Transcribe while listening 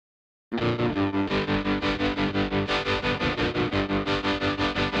Hello,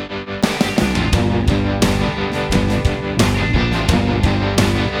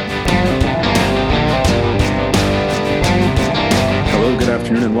 good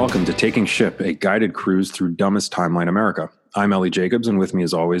afternoon, and welcome to Taking Ship, a guided cruise through dumbest timeline America. I'm Ellie Jacobs, and with me,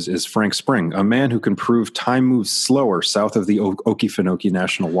 as always, is Frank Spring, a man who can prove time moves slower south of the Okefenokee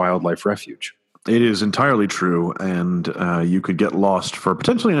National Wildlife Refuge. It is entirely true, and you could get lost for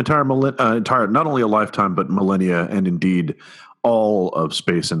potentially an entire not only a lifetime, but millennia, and indeed all of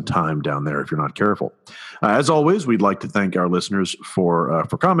space and time down there if you're not careful. As always, we'd like to thank our listeners for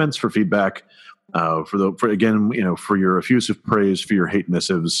comments, for feedback, for your effusive praise, for your hate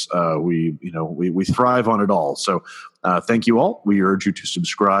missives. We thrive on it all. So thank you all. We urge you to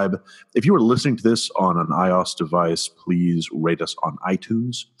subscribe. If you are listening to this on an iOS device, please rate us on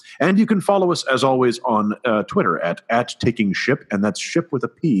iTunes. And you can follow us, as always, on Twitter at Taking Ship, and that's ship with a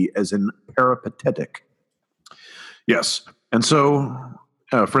P, as in peripatetic. Yes. And so,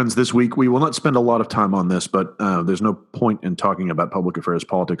 friends, this week we will not spend a lot of time on this, but there's no point in talking about public affairs,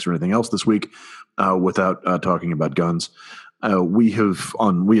 politics, or anything else this week without talking about guns. We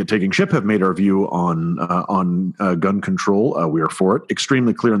at Taking Ship have made our view on gun control. We are for it.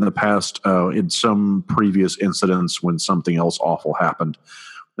 Extremely clear in the past in some previous incidents when something else awful happened.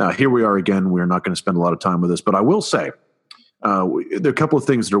 Here we are again. We're not going to spend a lot of time with this, but I will say there are a couple of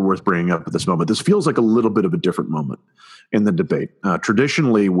things that are worth bringing up at this moment. This feels like a little bit of a different moment in the debate.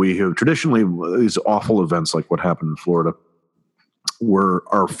 Traditionally, these awful events like what happened in Florida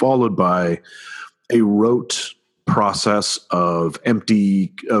are followed by a rote process of empty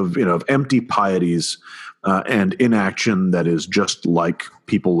pieties and inaction that is just like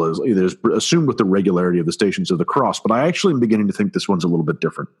people is assumed with the regularity of the Stations of the Cross. But I actually am beginning to think this one's a little bit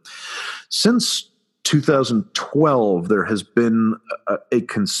different. Since 2012, there has been a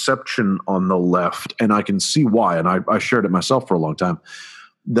conception on the left, and I can see why, and I shared it myself for a long time,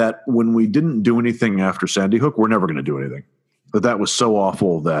 that when we didn't do anything after Sandy Hook, we're never going to do anything. That was so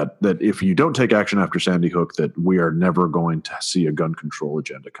awful that if you don't take action after Sandy Hook, that we are never going to see a gun control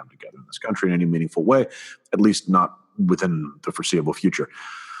agenda come together in this country in any meaningful way, at least not within the foreseeable future.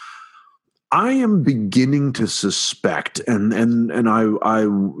 I am beginning to suspect, and I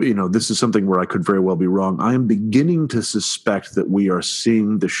this is something where I could very well be wrong. I am beginning to suspect that we are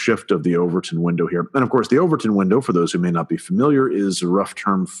seeing the shift of the Overton window here. And of course, the Overton window, for those who may not be familiar, is a rough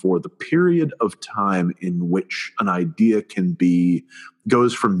term for the period of time in which an idea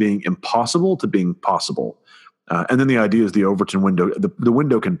goes from being impossible to being possible. And then the idea is the Overton window. The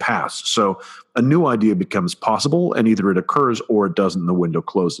window can pass. So a new idea becomes possible, and either it occurs or it doesn't, and the window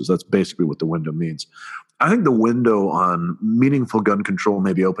closes. That's basically what the window means. I think the window on meaningful gun control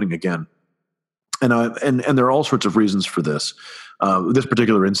may be opening again. And there are all sorts of reasons for this. This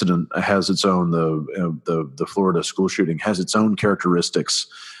particular incident has its own, the Florida school shooting has its own characteristics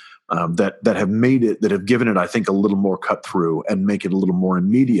that have given it, I think, a little more cut through and make it a little more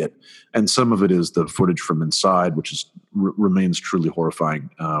immediate. And some of it is the footage from inside, which remains truly horrifying,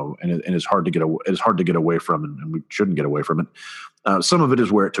 and is hard to get away from, and we shouldn't get away from it. Some of it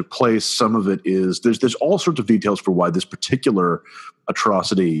is where it took place. Some of it is there's all sorts of details for why this particular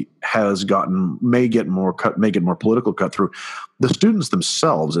atrocity may get more political cut through. The students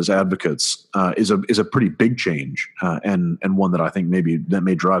themselves as advocates is a pretty big change, and one that I think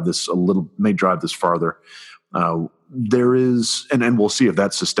may drive this farther. There is, and we'll see if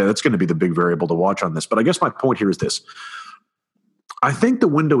that's sustained. That's going to be the big variable to watch on this. But I guess my point here is this. I think the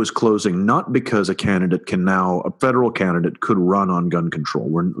window is closing not because a federal candidate could run on gun control.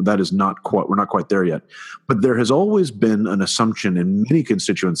 We're not quite there yet. But there has always been an assumption in many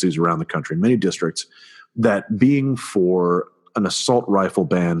constituencies around the country, in many districts, that being for an assault rifle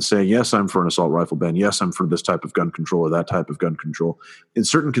ban, saying, yes, I'm for an assault rifle ban, yes, I'm for this type of gun control or that type of gun control, in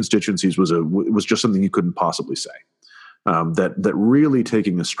certain constituencies was just something you couldn't possibly say. That really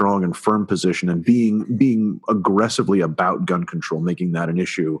taking a strong and firm position and being aggressively about gun control, making that an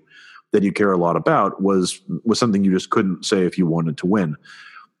issue that you care a lot about, was something you just couldn't say if you wanted to win.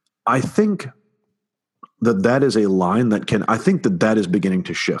 I think that is a line that is beginning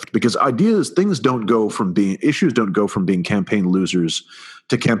to shift, because issues don't go from being campaign losers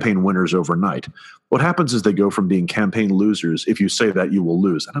to campaign winners overnight. What happens is they go from being campaign losers. If you say that, you will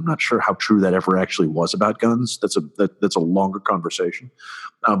lose. And I'm not sure how true that ever actually was about guns. That's a longer conversation.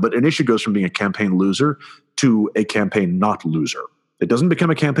 But an issue goes from being a campaign loser to a campaign not loser. It doesn't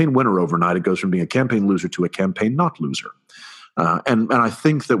become a campaign winner overnight. It goes from being a campaign loser to a campaign not loser. And I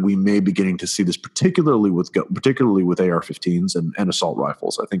think that we may be beginning to see this, particularly with AR-15s and assault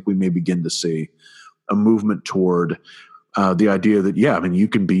rifles. I think we may begin to see a movement toward The idea that, you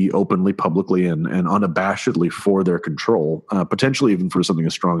can be openly, publicly, and unabashedly for their control, potentially even for something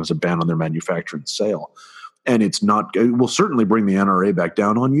as strong as a ban on their manufacture and sale. And it will certainly bring the NRA back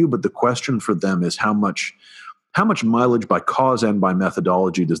down on you. But the question for them is how much mileage by cause and by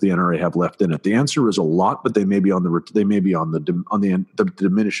methodology does the NRA have left in it? The answer is a lot, but they may be on the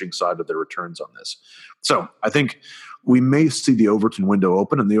diminishing side of their returns on this. So I think we may see the Overton window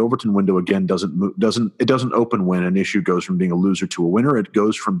open, and the Overton window again doesn't open when an issue goes from being a loser to a winner. It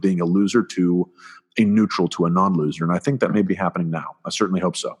goes from being a loser to a neutral to a non-loser, and I think that may be happening now. I certainly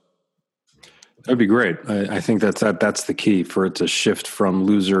hope so. That'd be great. I think that's the key for it to shift from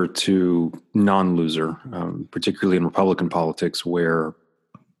loser to non-loser, particularly in Republican politics, where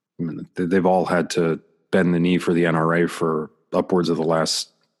they've all had to bend the knee for the NRA for upwards of the last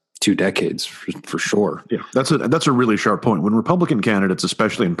 2 decades, for sure. Yeah, that's a really sharp point. When Republican candidates,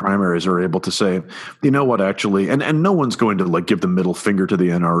 especially in primaries, are able to say, you know what, actually, and no one's going to give the middle finger to the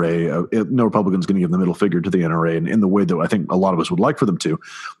NRA. No Republican's going to give the middle finger to the NRA in the way that I think a lot of us would like for them to.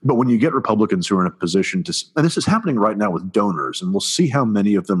 But when you get Republicans who are in a position to, and this is happening right now with donors, and we'll see how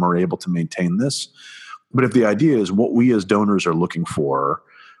many of them are able to maintain this. But if the idea is what we as donors are looking for,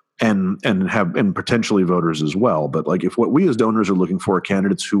 and potentially voters as well. But if what we as donors are looking for are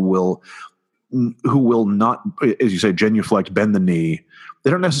candidates who will not, as you say, genuflect, bend the knee.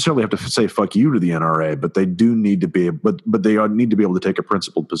 They don't necessarily have to say "fuck you" to the NRA, but they do need to be. But they need to be able to take a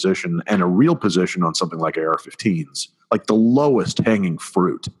principled position and a real position on something like AR-15s, like the lowest hanging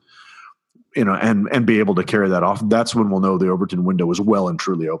fruit. And be able to carry that off. That's when we'll know the Overton window is well and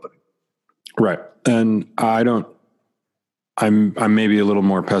truly opening. Right, and I'm maybe a little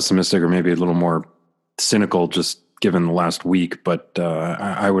more pessimistic or maybe a little more cynical just given the last week, but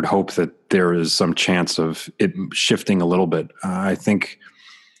I would hope that there is some chance of it shifting a little bit. I think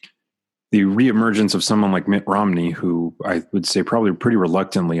the reemergence of someone like Mitt Romney, who I would say probably pretty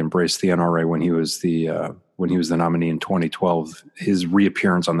reluctantly embraced the NRA when he was the nominee in 2012, his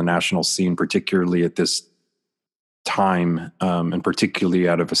reappearance on the national scene, particularly at this time, and particularly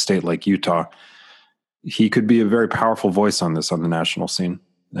out of a state like Utah, he could be a very powerful voice on the national scene,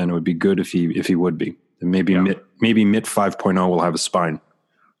 and it would be good if he would be. And maybe Mitt 5.0 will have a spine.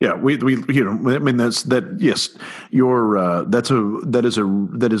 Yeah, that's that. Yes,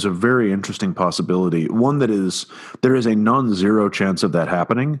 that is a very interesting possibility. One there is a non-zero chance of that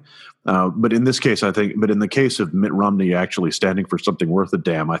happening. But in this case, but in the case of Mitt Romney actually standing for something worth a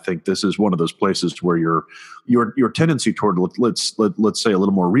damn, I think this is one of those places where your tendency toward let's say a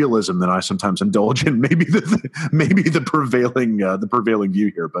little more realism than I sometimes indulge in maybe the prevailing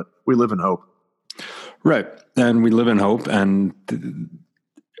view here. But we live in hope. Right. And we live in hope. And,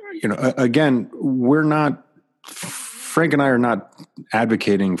 again, Frank and I are not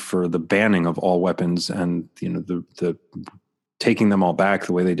advocating for the banning of all weapons and, the taking them all back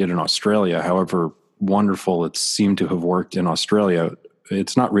the way they did in Australia. However wonderful it seemed to have worked in Australia,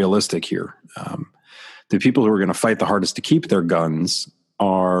 it's not realistic here. The people who are going to fight the hardest to keep their guns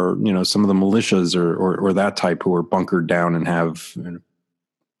are, some of the militias or that type who are bunkered down and have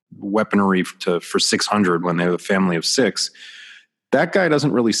weaponry for 600 when they have a family of 6. That guy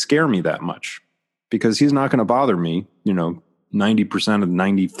doesn't really scare me that much because he's not going to bother me, 90% of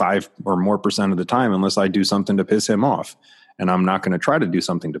 95 or more percent of the time unless I do something to piss him off. And I'm not going to try to do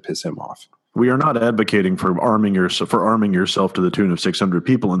something to piss him off. We are not advocating for arming yourself to the tune of 600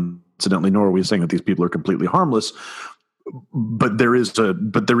 people. Incidentally, nor are we saying that these people are completely harmless. But there is a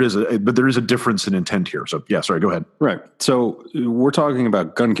difference in intent here. So yeah, sorry, go ahead. Right. So we're talking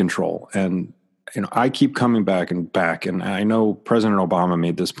about gun control, and I keep coming back, and I know President Obama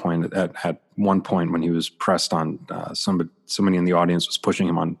made this point at one point when he was pressed on somebody in the audience was pushing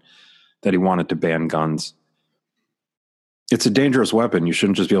him on that he wanted to ban guns. It's a dangerous weapon. You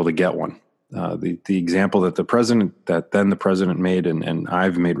shouldn't just be able to get one. The example that the president made, and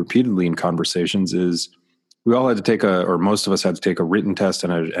I've made repeatedly in conversations, is we all had to most of us had to take a written test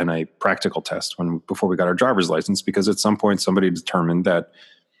and a practical test before we got our driver's license, because at some point somebody determined that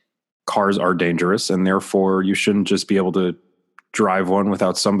cars are dangerous, and therefore you shouldn't just be able to drive one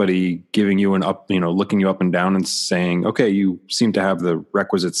without somebody giving you looking you up and down and saying, okay, you seem to have the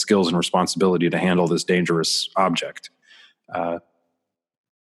requisite skills and responsibility to handle this dangerous object.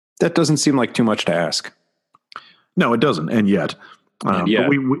 That doesn't seem like too much to ask. No, it doesn't. And yet, but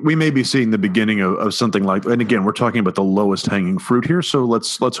we may be seeing the beginning of something like, and again, we're talking about the lowest hanging fruit here. So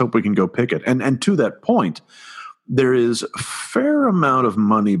let's hope we can go pick it. And to that point, there is a fair amount of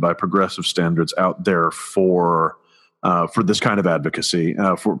money by progressive standards out there for this kind of advocacy,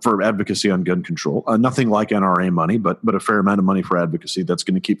 for advocacy on gun control. Nothing like NRA money, but a fair amount of money for advocacy that's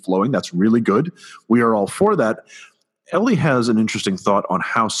going to keep flowing. That's really good. We are all for that. Ellie has an interesting thought on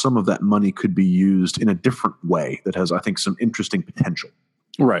how some of that money could be used in a different way that has, I think, some interesting potential.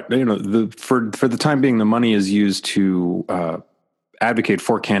 Right. For the time being, the money is used to advocate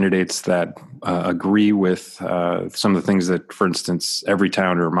for candidates that agree with some of the things that, for instance,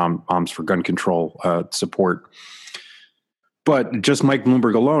 Everytown or Moms for Gun Control support. But just Mike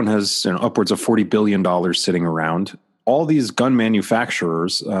Bloomberg alone has upwards of $40 billion sitting around. All these gun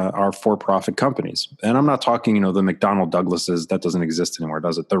manufacturers are for-profit companies. And I'm not talking, the McDonnell Douglases. That doesn't exist anymore,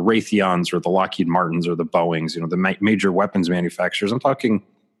 does it? The Raytheons or the Lockheed Martins or the Boeings, the major weapons manufacturers. I'm talking,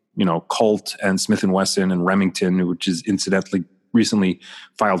 Colt and Smith & Wesson and Remington, which is incidentally recently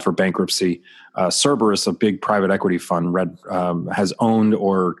filed for bankruptcy. Cerberus, a big private equity fund, has owned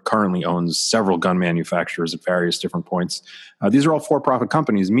or currently owns several gun manufacturers at various different points. These are all for-profit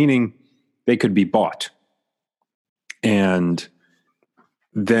companies, meaning they could be bought and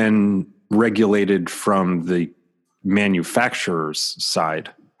then regulated from the manufacturer's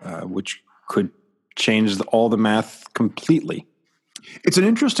side, which could change all the math completely. It's an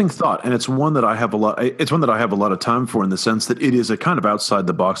interesting thought, and it's one that I have a lot. It's one that I have a lot of time for, in the sense that it is a kind of outside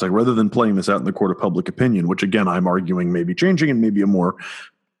the box. Like, rather than playing this out in the court of public opinion, which again I'm arguing may be changing and maybe a more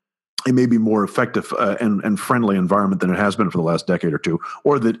effective and friendly environment than it has been for the last decade or two,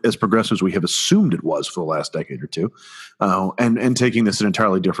 or that as progressives we have assumed it was for the last decade or two, and taking this an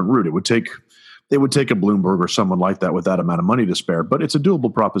entirely different route. It would take a Bloomberg or someone like that with that amount of money to spare, but it's a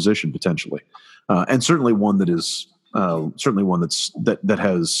doable proposition potentially, and certainly one that is. Certainly one that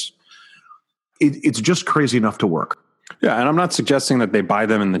has it's just crazy enough to work. Yeah, and I'm not suggesting that they buy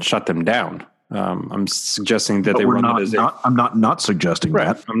them and then shut them down. I'm suggesting that they run it as I'm not suggesting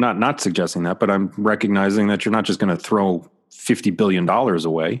that. I'm not suggesting that, but I'm recognizing that you're not just going to throw $50 billion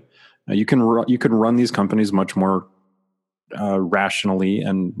away. You can run these companies much more rationally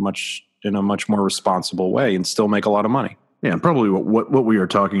and in a much more responsible way and still make a lot of money. Yeah, and probably what we are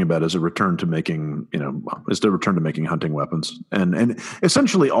talking about is a return to making, hunting weapons, and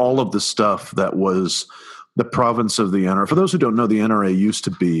essentially all of the stuff that was the province of the NRA. For those who don't know, the NRA used to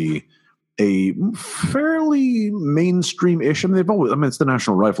be a fairly mainstream-ish. It's the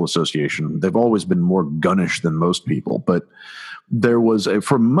National Rifle Association. They've always been more gunnish than most people, but there was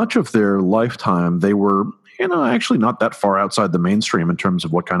for much of their lifetime, they were actually not that far outside the mainstream in terms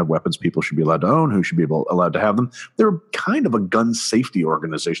of what kind of weapons people should be allowed to own, who should be allowed to have them. They're kind of a gun safety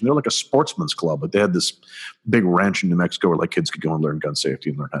organization. They're like a sportsman's club, but they had this big ranch in New Mexico where kids could go and learn gun safety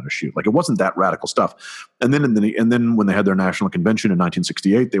and learn how to shoot. It wasn't that radical stuff. And then when they had their national convention in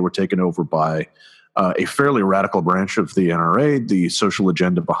 1968, they were taken over by a fairly radical branch of the NRA. The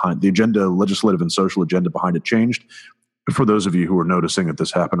legislative and social agenda behind it changed. For those of you who are noticing that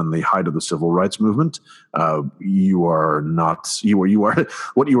this happened in the height of the civil rights movement, what you are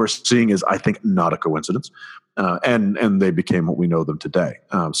seeing is, I think, not a coincidence. And they became what we know them today.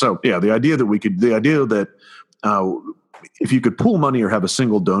 The idea that if you could pool money or have a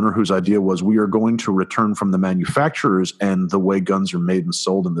single donor whose idea was, we are going to return from the manufacturers and the way guns are made and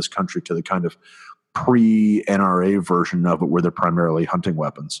sold in this country to the kind of pre-NRA version of it, where they're primarily hunting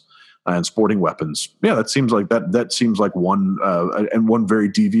weapons and sporting weapons. Yeah, that seems like one very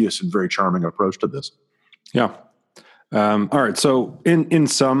devious and very charming approach to this. Yeah. All right. So in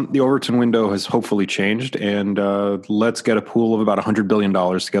sum, the Overton window has hopefully changed, and let's get a pool of about $100 billion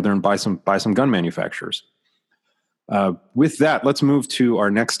together and buy some gun manufacturers. With that, let's move to our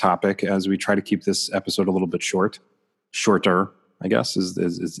next topic as we try to keep this episode a little bit shorter, I guess is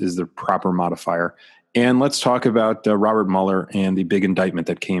the proper modifier. And let's talk about Robert Mueller and the big indictment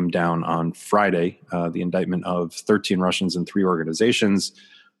that came down on Friday, the indictment of 13 Russians and 3 organizations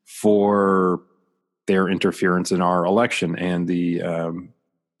for their interference in our election and the,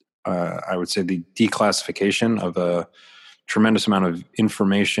 I would say, the declassification of a tremendous amount of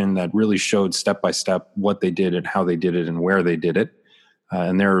information that really showed step by step what they did and how they did it and where they did it.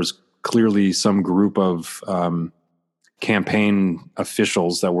 And there's clearly some group of campaign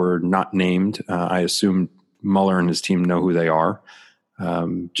officials that were not named. I assume Mueller and his team know who they are,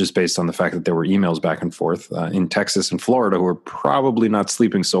 just based on the fact that there were emails back and forth in Texas and Florida, who are probably not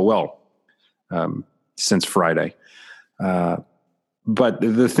sleeping so well since Friday. But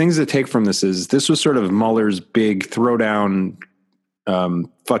the things to take from this was sort of Mueller's big throwdown.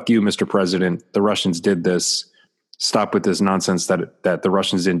 Fuck you, Mr. President. The Russians did this. Stop with this nonsense that the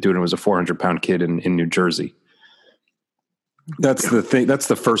Russians didn't do it. It was a 400-pound kid in New Jersey. That's the thing. That's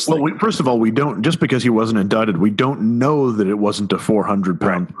the first thing. Well, first of all, we don't, just because he wasn't indicted, we don't know that it wasn't a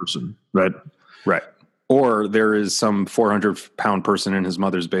 400-pound person, right? Right. Or there is some 400-pound person in his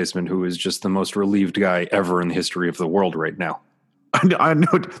mother's basement who is just the most relieved guy ever in the history of the world right now. I know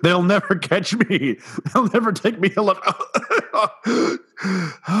they'll never catch me. They'll never take me alive.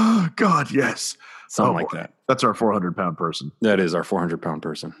 Oh, God, yes. Something like that. That's our 400-pound person. That is our 400-pound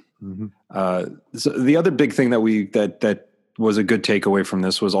person. Mm-hmm. So the other big thing that was a good takeaway from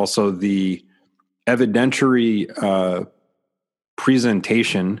this was also the evidentiary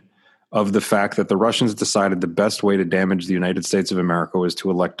presentation of the fact that the Russians decided the best way to damage the United States of America was to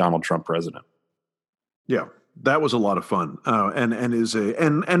elect Donald Trump president. Yeah, that was a lot of fun,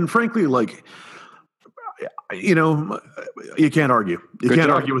 and frankly, like, you know, you can't argue. You Good can't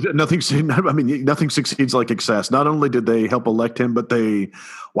job. argue with it. Nothing succeeds like excess. Not only did they help elect him, but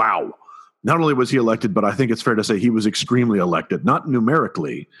not only was he elected, but I think it's fair to say he was extremely elected, not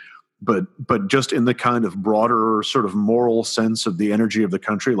numerically, but just in the kind of broader sort of moral sense of the energy of the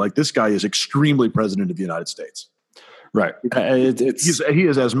country. Like, this guy is extremely president of the United States. Right. He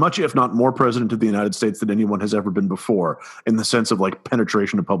is as much, if not more, president of the United States than anyone has ever been before, in the sense of like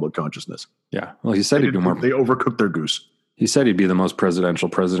penetration of public consciousness. Yeah. Well, he said he'd do more. They overcooked their goose. He said he'd be the most presidential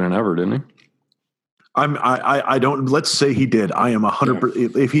president ever, didn't he? I don't. Let's say he did. I am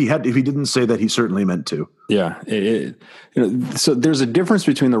 100%. If he didn't say that, he certainly meant to. Yeah. So there's a difference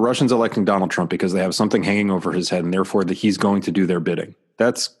between the Russians electing Donald Trump because they have something hanging over his head, and therefore that he's going to do their bidding.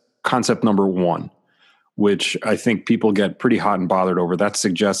 That's concept number one, which I think people get pretty hot and bothered over. That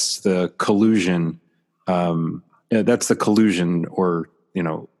suggests the collusion. That's the collusion or,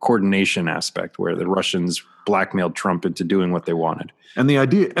 coordination aspect where the Russians blackmailed Trump into doing what they wanted. And the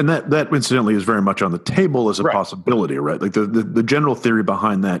idea, and that incidentally is very much on the table as a possibility, right? Like the general theory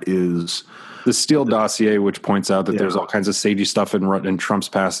behind that is the Steele dossier, which points out that there's all kinds of shady stuff in Trump's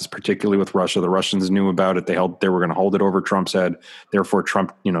past, particularly with Russia. The Russians knew about it. They were going to hold it over Trump's head. Therefore,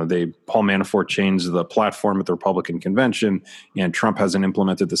 Trump, Paul Manafort changed the platform at the Republican convention, and Trump hasn't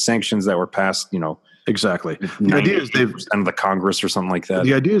implemented the sanctions that were passed, Exactly. The idea is and the Congress or something like that.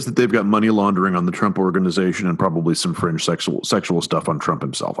 The idea is that they've got money laundering on the Trump organization and probably some fringe sexual stuff on Trump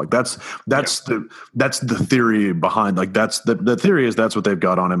himself. Like that's the theory behind. Like the theory is that's what they've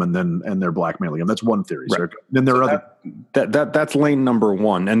got on him, and they're blackmailing him. That's one theory. Right. So then there are that's lane number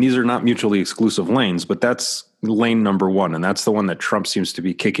one, and these are not mutually exclusive lanes, but that's lane number one, and that's the one that Trump seems to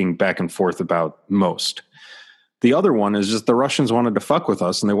be kicking back and forth about most. The other one is just the Russians wanted to fuck with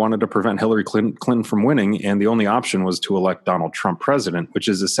us and they wanted to prevent Hillary Clinton from winning. And the only option was to elect Donald Trump president, which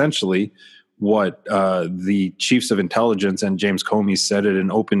is essentially what the chiefs of intelligence and James Comey said at an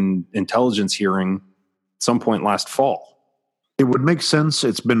open intelligence hearing at some point last fall. It would make sense.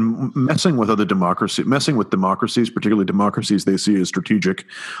 It's been messing with democracies, particularly democracies they see as strategic,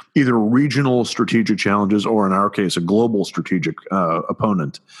 either regional strategic challenges or, in our case, a global strategic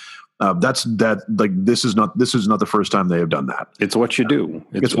opponent. This is not the first time they have done that. It's what you do.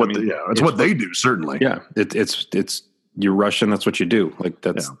 It's what they do. Certainly. Yeah. It's you're Russian. That's what you do. Like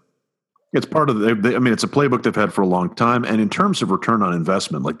that's. Yeah. It's part of it's a playbook they've had for a long time. And in terms of return on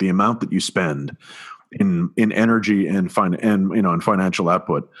investment, like the amount that you spend in energy and financial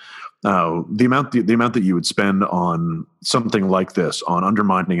output, the amount that you would spend on something like this, on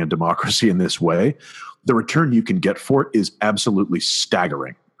undermining a democracy in this way, the return you can get for it is absolutely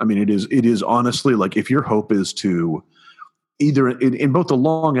staggering. I mean, it is honestly, like, if your hope is to either in both the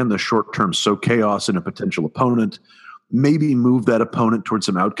long and the short term sow chaos in a potential opponent, maybe move that opponent towards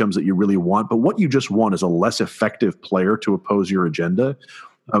some outcomes that you really want, but what you just want is a less effective player to oppose your agenda.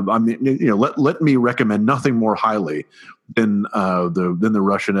 Let me recommend nothing more highly than the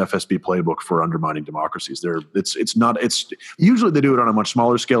Russian FSB playbook for undermining democracies. It's usually they do it on a much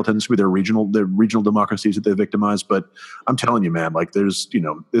smaller scale. It tends to be their regional democracies that they victimize. But I'm telling you, man, like this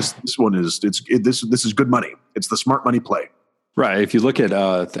one is this is good money. It's the smart money play. Right. If you look at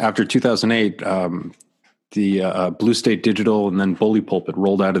after 2008, the Blue State Digital and then Bully Pulpit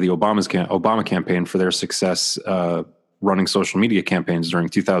rolled out of the Obama campaign for their success running social media campaigns during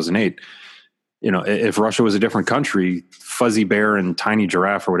 2008. If Russia was a different country, Fuzzy Bear and Tiny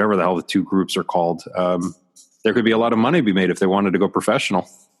Giraffe, or whatever the hell the two groups are called, there could be a lot of money to be made if they wanted to go professional.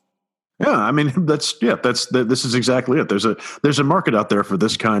 Yeah, I mean this is exactly it. There's a market out there for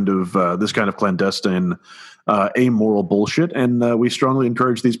this kind of clandestine, amoral bullshit, and we strongly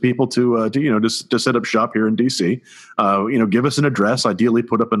encourage these people to set up shop here in DC. Give us an address, ideally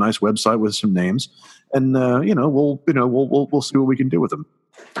put up a nice website with some names, and we'll see what we can do with them.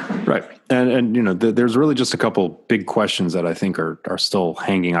 Right, and there's really just a couple big questions that I think are still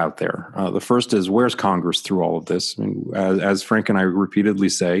hanging out there. The first is, where's Congress through all of this? I mean, as Frank and I repeatedly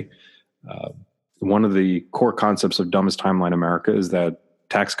say, one of the core concepts of Dumbest Timeline America is that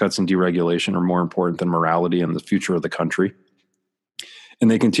tax cuts and deregulation are more important than morality and the future of the country.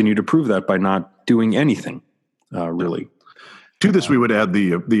 And they continue to prove that by not doing anything, really. To this, we would add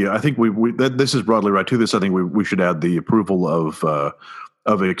I think this is broadly right. To this, I think we should add the approval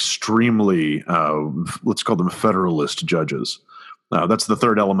of extremely let's call them federalist judges. That's the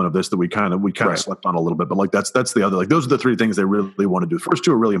third element of this that we kind of Right. slept on a little bit, but like that's the other, like those are the three things they really want to do. The first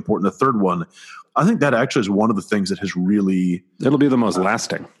two are really important. The third one, I think that actually is one of the things that has really, It'll be the most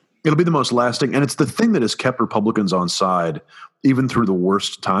lasting. it'll be the most lasting, and it's the thing that has kept Republicans on side even through the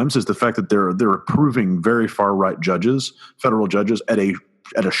worst times, is the fact that they're approving very far right judges, federal judges, at a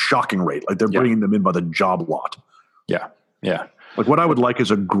shocking rate. Like they're bringing them in by the job lot. Yeah, yeah. Like what I would like is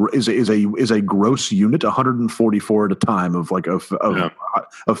a gross unit, 144 at a time of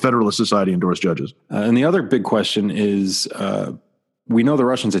Federalist Society endorsed judges. And the other big question is, we know the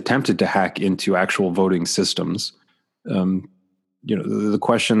Russians attempted to hack into actual voting systems. The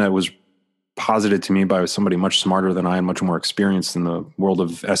question that was posited to me by somebody much smarter than I and much more experienced in the world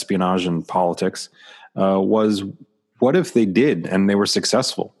of espionage and politics was, what if they did and they were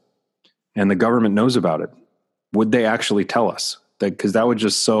successful and the government knows about it? Would they actually tell us? Because that would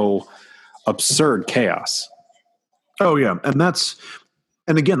just so absurd chaos. Oh yeah,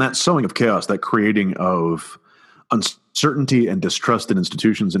 and again, that sowing of chaos, that creating of uncertainty and distrust in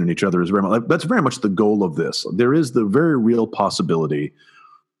institutions and in each other is that's very much the goal of this. There is the very real possibility,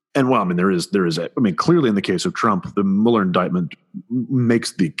 and there is clearly in the case of Trump, the Mueller indictment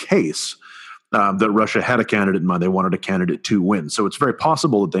makes the case that Russia had a candidate in mind. They wanted a candidate to win. So it's very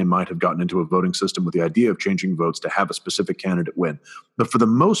possible that they might have gotten into a voting system with the idea of changing votes to have a specific candidate win. But for the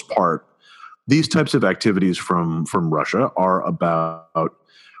most part, these types of activities from Russia are about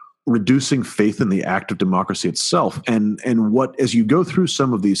reducing faith in the act of democracy itself. And what, as you go through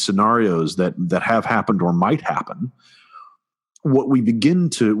some of these scenarios that have happened or might happen, what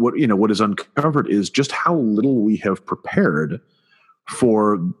is uncovered is just how little we have prepared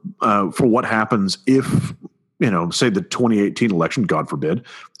for what happens if, say the 2018 election, God forbid,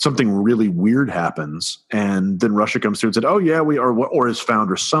 something really weird happens, and then Russia comes through and said, "Oh yeah, we are," or is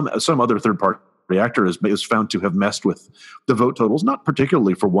found, or some other third party actor is found to have messed with the vote totals, not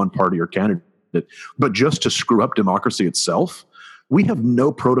particularly for one party or candidate, but just to screw up democracy itself. We have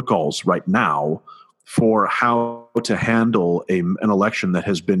no protocols right now for how to handle an election that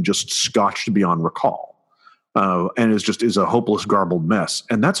has been just scotched beyond recall. And is a hopeless, garbled mess.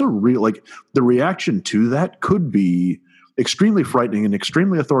 And that's the reaction to that could be extremely frightening and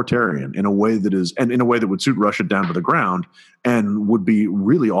extremely authoritarian in a way that would suit Russia down to the ground and would be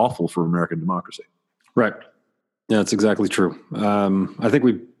really awful for American democracy. Right. Yeah, that's exactly true. I think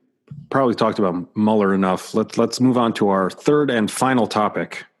we probably talked about Mueller enough. Let's move on to our third and final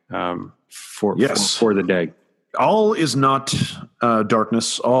topic for the day. All is not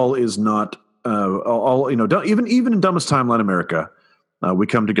darkness. All is not. Even in dumbest timeline America, we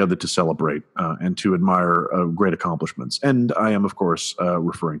come together to celebrate and to admire great accomplishments. And I am, of course,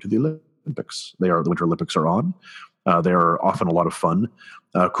 referring to the Olympics. The Winter Olympics are on. They are often a lot of fun.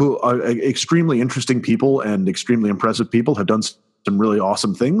 Cool, extremely interesting people and extremely impressive people have done some really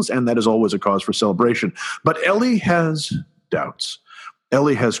awesome things, and that is always a cause for celebration. But Ellie has doubts.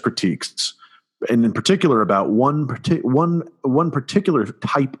 Ellie has critiques, and in particular about one particular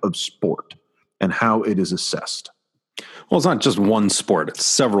type of sport and how it is assessed. Well, it's not just one sport, it's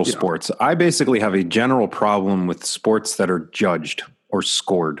several sports. I basically have a general problem with sports that are judged or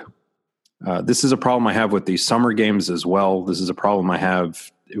scored. This is a problem I have with the summer games as well. This is a problem I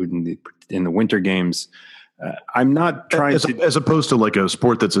have in the winter games. I'm not trying as opposed to like a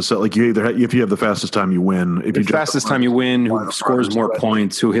sport that's if you have the fastest time, you win. If the fastest time, you win. Who scores more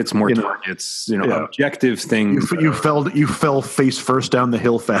points? Who hits more targets? Objective things. You fell face first down the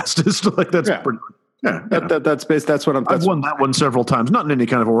hill fastest. Like that's pretty. Yeah, that's what I'm. I've won that one several times, not in any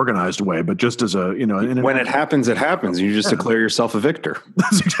kind of organized way, but just as when it happens, it happens. You just declare yourself a victor.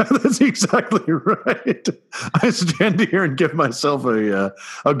 That's exactly right. I stand here and give myself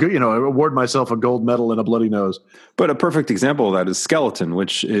award myself a gold medal and a bloody nose. But a perfect example of that is skeleton,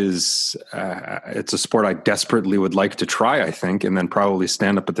 which is it's a sport I desperately would like to try. I think, and then probably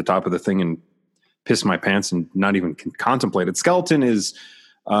stand up at the top of the thing and piss my pants and not even contemplate it. Skeleton is.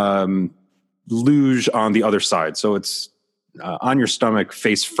 Luge on the other side. So it's on your stomach,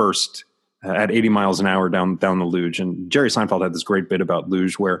 face first at 80 miles an hour down the luge. And Jerry Seinfeld had this great bit about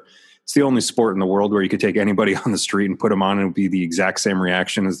luge where it's the only sport in the world where you could take anybody on the street and put them on and it would be the exact same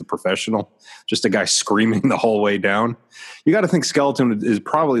reaction as the professional. Just a guy screaming the whole way down. You got to think skeleton is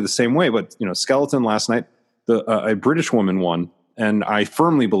probably the same way, but skeleton last night, a British woman won. And I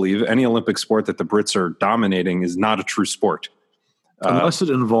firmly believe any Olympic sport that the Brits are dominating is not a true sport. Unless it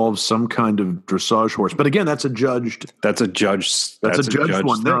involves some kind of dressage horse. But again, that's a judged. That's a judged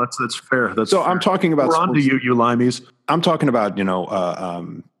one. No, that's fair. That's fair. I'm talking about. We're on to you limeys. I'm talking about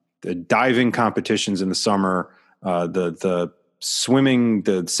the diving competitions in the summer, the swimming,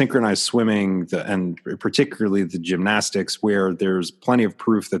 the synchronized swimming, and particularly the gymnastics, where there's plenty of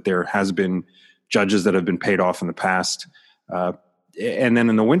proof that there has been judges that have been paid off in the past. And then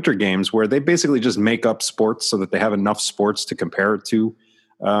in the winter games, where they basically just make up sports so that they have enough sports to compare it to,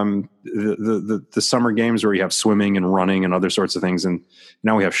 the summer games where you have swimming and running and other sorts of things. And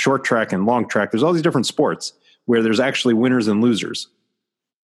now we have short track and long track. There's all these different sports where there's actually winners and losers.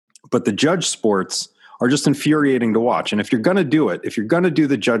 But the judge sports are just infuriating to watch. And if you're going to do it, if you're going to do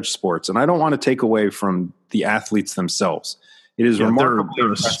the judge sports, and I don't want to take away from the athletes themselves, it is remarkably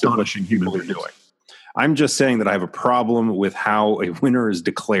they're astonishing human beings. Doing. I'm just saying that I have a problem with how a winner is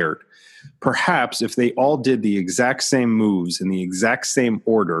declared. Perhaps if they all did the exact same moves in the exact same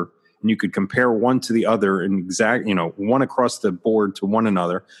order, and you could compare one to the other and one across the board to one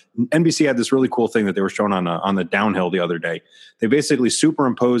another. NBC had this really cool thing that they were showing on the downhill the other day. They basically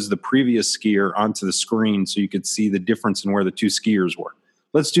superimposed the previous skier onto the screen so you could see the difference in where the two skiers were.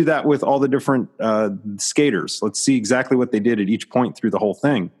 Let's do that with all the different skaters. Let's see exactly what they did at each point through the whole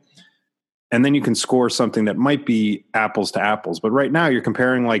thing. And then you can score something that might be apples to apples. But right now you're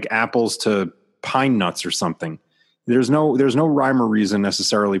comparing like apples to pine nuts or something. There's no rhyme or reason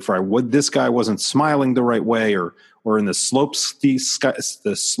necessarily for what this guy wasn't smiling the right way or in the slope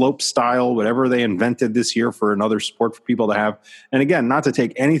style, whatever they invented this year for another sport for people to have. And again, not to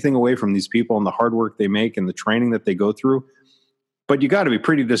take anything away from these people and the hard work they make and the training that they go through, but you got to be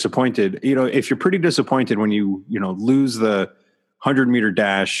pretty disappointed. If you're pretty disappointed when you lose the 100-meter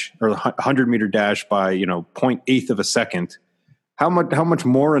dash or 100-meter dash by 0.8 of a second, how much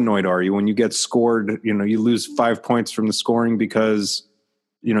more annoyed are you when you get scored? You lose 5 points from the scoring because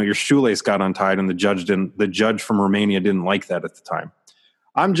your shoelace got untied and the judge from Romania didn't like that at the time.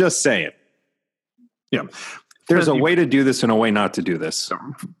 I'm just saying. Yeah. There's a way to do this and a way not to do this.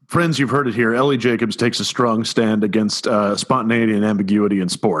 Friends, you've heard it here. Ellie Jacobs takes a strong stand against spontaneity and ambiguity in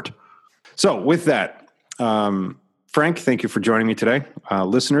sport. So with that, Frank, thank you for joining me today.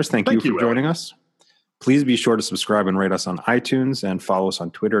 Listeners, thank you for joining us. Please be sure to subscribe and rate us on iTunes and follow us on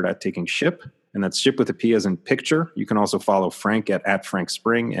Twitter at Taking Ship. And that's ship with a P as in picture. You can also follow Frank at Frank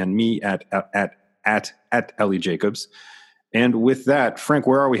Spring and me at Ellie Jacobs. And with that, Frank,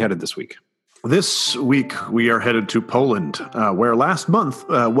 where are we headed this week? This week, we are headed to Poland, where last month,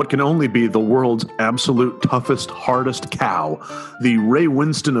 what can only be the world's absolute toughest, hardest cow, the Ray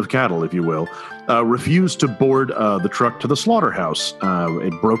Winston of cattle, if you will, refused to board the truck to the slaughterhouse.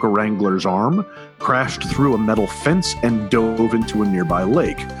 It broke a wrangler's arm, crashed through a metal fence, and dove into a nearby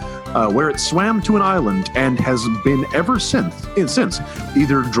lake, where it swam to an island and has been ever since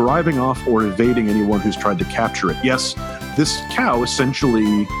either driving off or evading anyone who's tried to capture it. Yes, this cow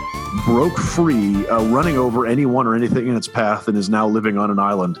essentially broke free, running over anyone or anything in its path, and is now living on an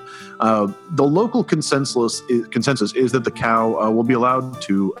island. The local consensus is that the cow will be allowed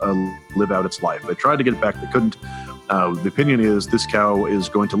to live out its life. They tried to get it back, they couldn't. The opinion is this cow is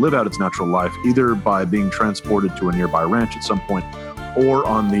going to live out its natural life, either by being transported to a nearby ranch at some point, or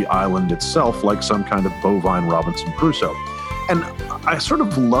on the island itself, like some kind of bovine Robinson Crusoe. And I sort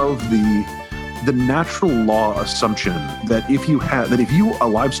of love the natural law assumption that if you, a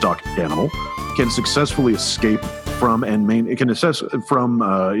livestock animal, can successfully escape from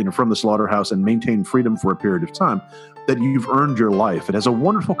from the slaughterhouse and maintain freedom for a period of time, that you've earned your life. It has a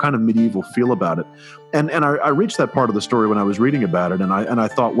wonderful kind of medieval feel about it. And I reached that part of the story when I was reading about it, and I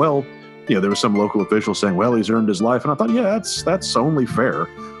thought, well, there was some local official saying, well, he's earned his life. And I thought, yeah, that's only fair.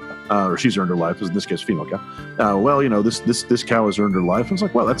 Or she's earned her life, in this case, female cow. This cow has earned her life. And it's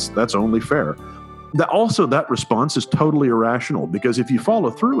like, well, that's only fair. That response is totally irrational, because if you follow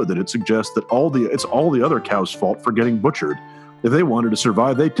through with it, it suggests that it's all the other cows' fault for getting butchered. If they wanted to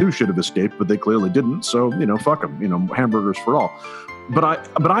survive, they too should have escaped, but they clearly didn't. So, fuck them, hamburgers for all. But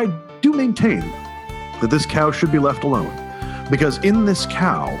I do maintain that this cow should be left alone, because in this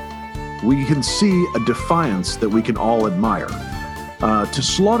cow, we can see a defiance that we can all admire. To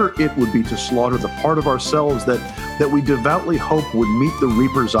slaughter it would be to slaughter the part of ourselves that we devoutly hope would meet the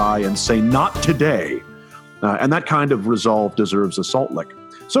reaper's eye and say, not today. And that kind of resolve deserves a salt lick.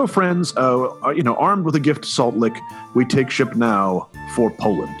 So, friends, armed with a gift salt lick, we take ship now for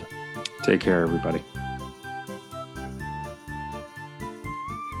Poland. Take care, everybody.